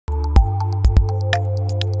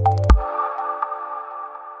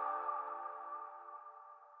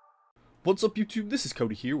What's up YouTube, this is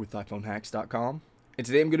Cody here with iPhoneHacks.com, and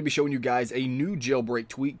today I'm going to be showing you guys a new jailbreak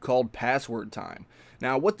tweak called PasswordTime.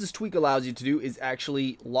 Now what this tweak allows you to do is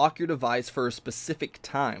actually lock your device for a specific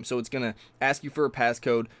time, so it's going to ask you for a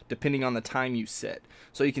passcode depending on the time you set.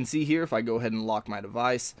 So you can see here, if I go ahead and lock my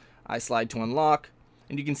device, I slide to unlock,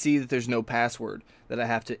 and you can see that there's no password that I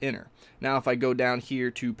have to enter. Now if I go down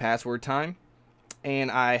here to PasswordTime,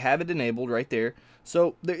 and I have it enabled right there.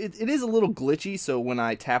 So it is a little glitchy, so when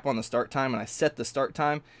I tap on the start time and I set the start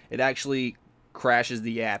time, it actually crashes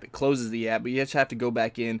the app. It closes the app, but you just have to go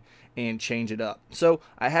back in and change it up. So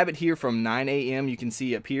I have it here from 9 a.m. You can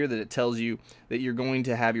see up here that it tells you that you're going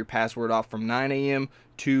to have your password off from 9 a.m.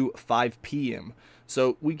 to 5 p.m.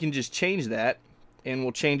 So we can just change that, and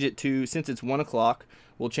we'll change it to, since it's 1 o'clock,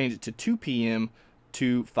 we'll change it to 2 p.m.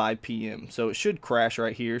 to 5 p.m. So it should crash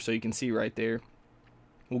right here, so you can see right there.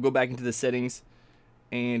 We'll go back into the settings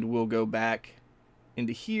and we'll go back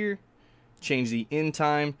into here, change the end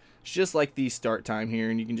time. It's just like the start time here,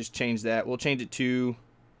 and you can just change that. We'll change it to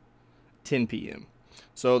 10 p.m.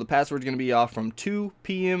 So the password's going to be off from 2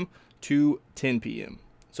 p.m. to 10 p.m.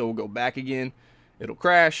 So we'll go back again. It'll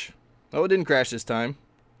crash. Oh, it didn't crash this time.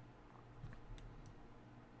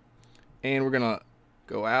 And we're going to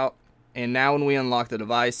go out. And now when we unlock the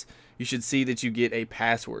device, you should see that you get a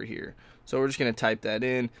password here. So we're just going to type that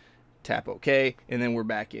in, tap OK, and then we're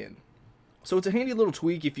back in. So it's a handy little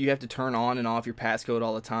tweak if you have to turn on and off your passcode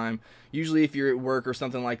all the time. Usually if you're at work or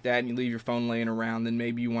something like that and you leave your phone laying around, then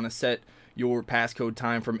maybe you want to set your passcode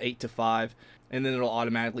time from 8 to 5, and then it'll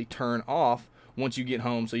automatically turn off once you get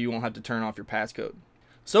home, so you won't have to turn off your passcode.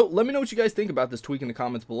 So let me know what you guys think about this tweak in the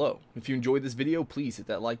comments below. If you enjoyed this video, please hit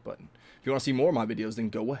that like button. If you want to see more of my videos, then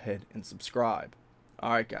go ahead and subscribe.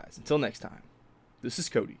 Alright guys, until next time, this is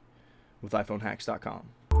Cody with iPhoneHacks.com.